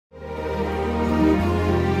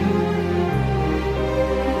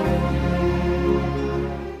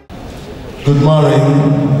Good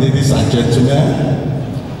morning, ladies and gentlemen.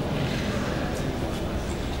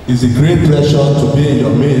 It's a great pleasure to be in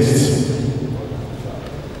your midst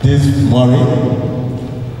this morning.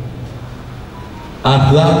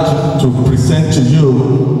 I'm glad to present to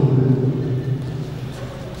you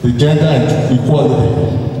the gender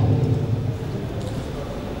equality.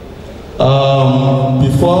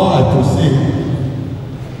 Before I proceed,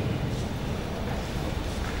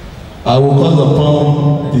 I will call upon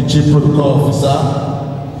the Chief Protocol Officer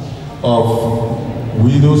of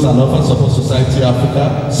Widows and Orphan Support Society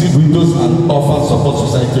Africa, Widows and Orphan Support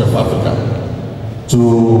Society of Africa, to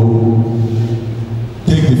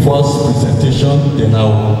take the first presentation, then I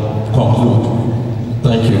will conclude.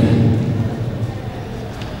 Thank you.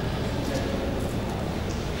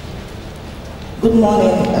 Good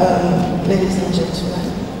morning, ladies and gentlemen,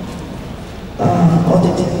 all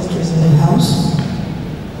the dignitaries in the house.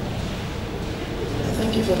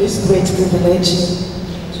 Thank you for this great privilege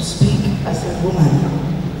to speak as a woman.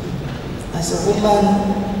 As a woman,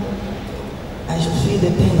 I should feel the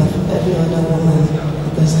pain of every other woman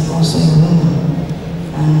because I'm also a woman,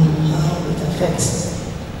 and how it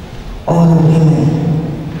affects all the women.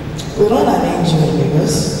 We run an NGO in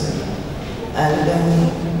Lagos, and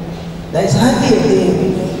there is hardly a day we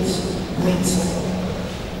don't meet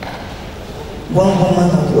one woman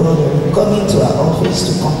or the other coming to our office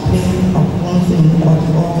to complain of one thing or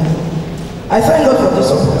the other. I thank God for this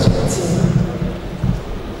opportunity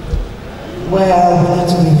where we need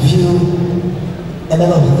to review a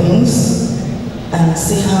lot of things and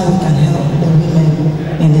see how we can help the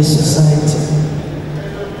women in this society.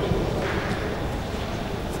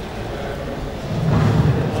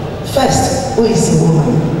 First, who is a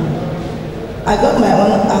woman? I got my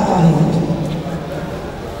own acronym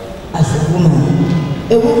as a woman.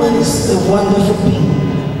 A woman is a wonderful being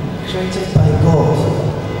created by God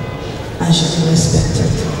and should be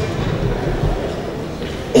respected.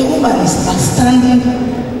 A woman is an outstanding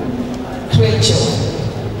creature.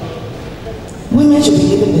 Women should be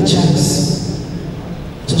given the chance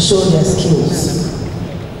to show their skills.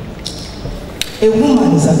 A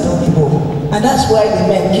woman is adorable, and that's why the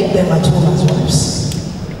men keep them at home as wives.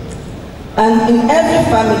 And in every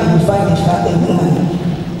family you find a woman.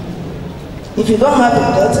 If you don't have a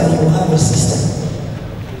daughter, you will have a sister.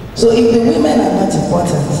 So if the women are not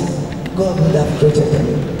important, God would have created them.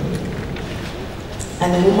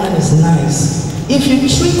 And a woman is nice. If you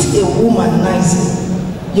treat a woman nicely,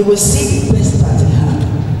 you will see the best part in her.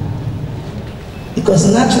 Because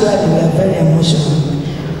naturally we are very emotional.